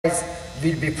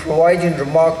will be providing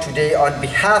remarks today on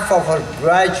behalf of our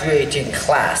graduating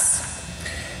class.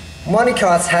 Monica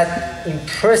has had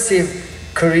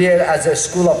impressive career as a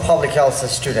School of Public Health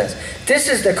student. This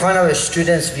is the kind of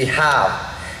students we have,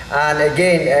 and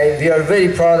again, we are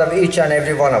very proud of each and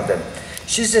every one of them.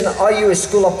 She's an IU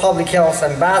School of Public Health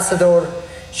ambassador.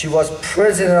 She was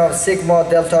president of Sigma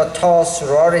Delta Tau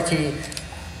sorority.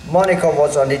 Monica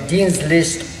was on the dean's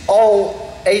list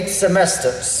all 8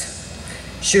 semesters.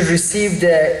 She received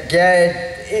the Gad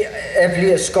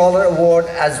Ebley Scholar Award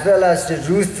as well as the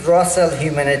Ruth Russell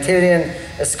Humanitarian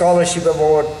Scholarship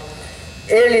Award.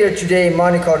 Earlier today,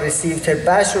 Monica received her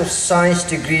Bachelor of Science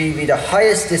degree with the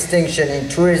highest distinction in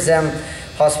tourism,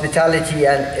 hospitality,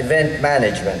 and event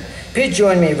management. Please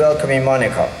join me in welcoming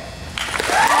Monica.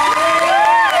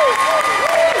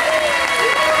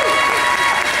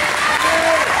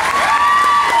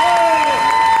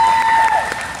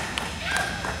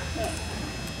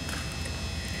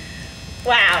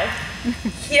 Wow,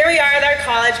 here we are at our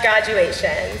college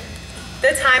graduation.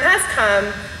 The time has come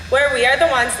where we are the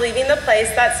ones leaving the place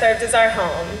that served as our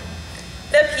home,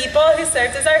 the people who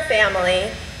served as our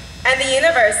family, and the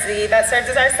university that served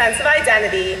as our sense of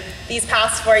identity these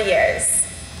past 4 years.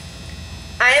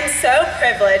 I am so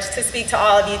privileged to speak to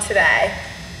all of you today.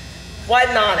 What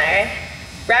an honor,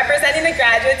 representing the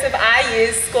graduates of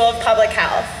IU's School of Public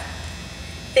Health.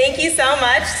 Thank you so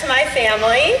much to my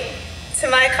family, to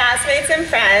my classmates and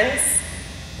friends,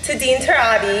 to Dean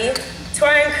Tarabi, to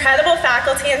our incredible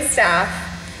faculty and staff,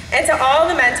 and to all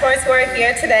the mentors who are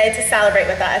here today to celebrate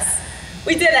with us.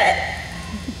 We did it.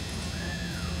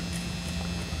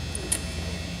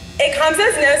 It comes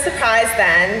as no surprise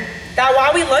then that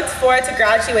while we looked forward to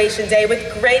graduation day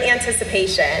with great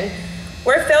anticipation,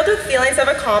 we're filled with feelings of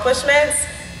accomplishments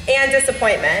and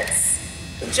disappointments,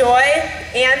 joy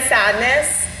and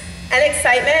sadness, and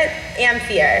excitement and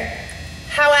fear.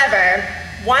 However,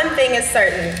 one thing is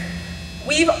certain.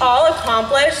 We've all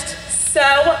accomplished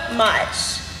so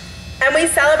much, and we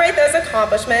celebrate those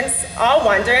accomplishments all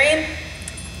wondering,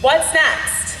 what's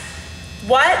next?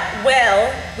 What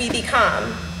will we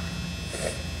become?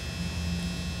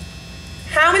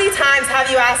 How many times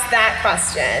have you asked that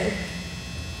question?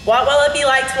 What will it be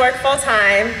like to work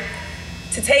full-time,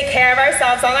 to take care of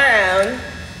ourselves on our own,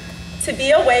 to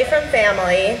be away from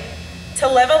family, to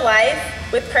live a life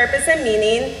with purpose and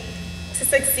meaning, to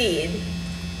succeed,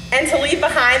 and to leave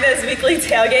behind those weekly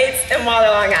tailgates and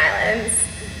waterlong islands?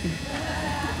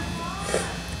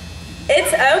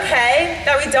 It's okay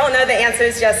that we don't know the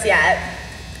answers just yet.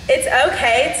 It's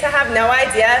okay to have no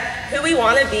idea who we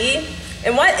want to be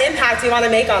and what impact we want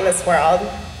to make on this world.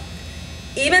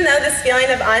 Even though this feeling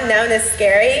of unknown is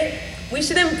scary, we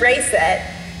should embrace it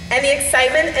and the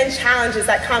excitement and challenges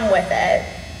that come with it.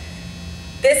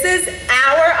 This is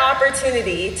our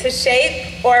opportunity to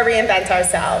shape or reinvent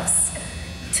ourselves,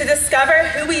 to discover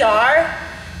who we are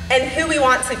and who we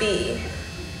want to be.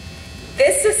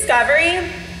 This discovery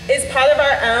is part of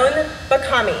our own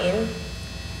becoming,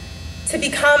 to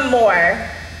become more,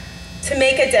 to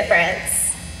make a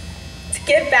difference, to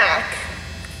give back,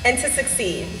 and to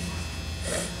succeed.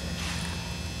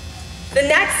 The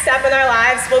next step in our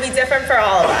lives will be different for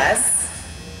all of us,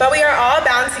 but we are all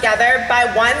bound together by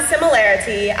one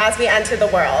similarity as we enter the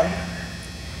world: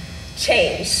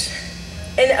 change.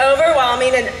 An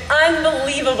overwhelming and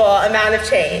unbelievable amount of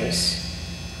change.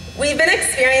 We've been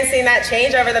experiencing that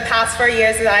change over the past 4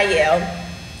 years at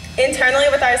IU, internally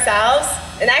with ourselves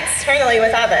and externally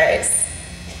with others.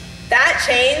 That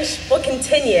change will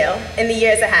continue in the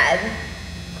years ahead.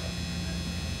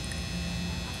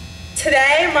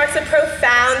 Today marks a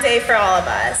profound day for all of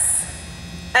us.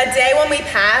 A day when we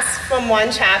pass from one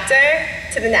chapter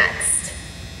to the next,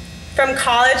 from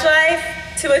college life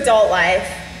to adult life,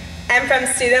 and from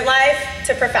student life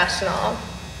to professional.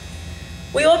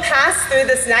 We will pass through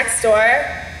this next door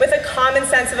with a common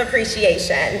sense of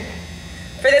appreciation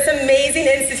for this amazing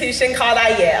institution called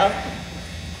IU.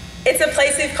 It's a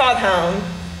place we've called home,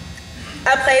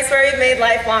 a place where we've made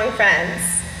lifelong friends,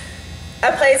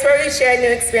 a place where we've shared new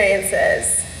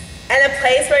experiences, and a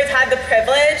place where we've had the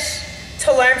privilege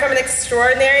to learn from an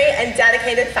extraordinary and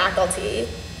dedicated faculty,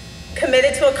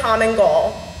 committed to a common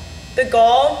goal, the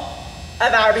goal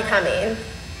of our becoming.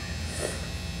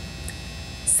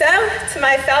 So, to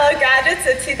my fellow graduates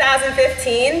of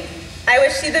 2015, I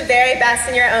wish you the very best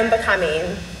in your own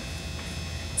becoming.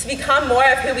 To become more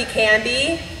of who we can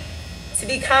be, to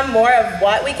become more of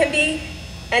what we can be,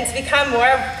 and to become more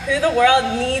of who the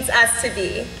world needs us to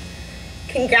be.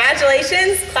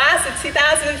 Congratulations, class of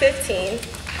 2015.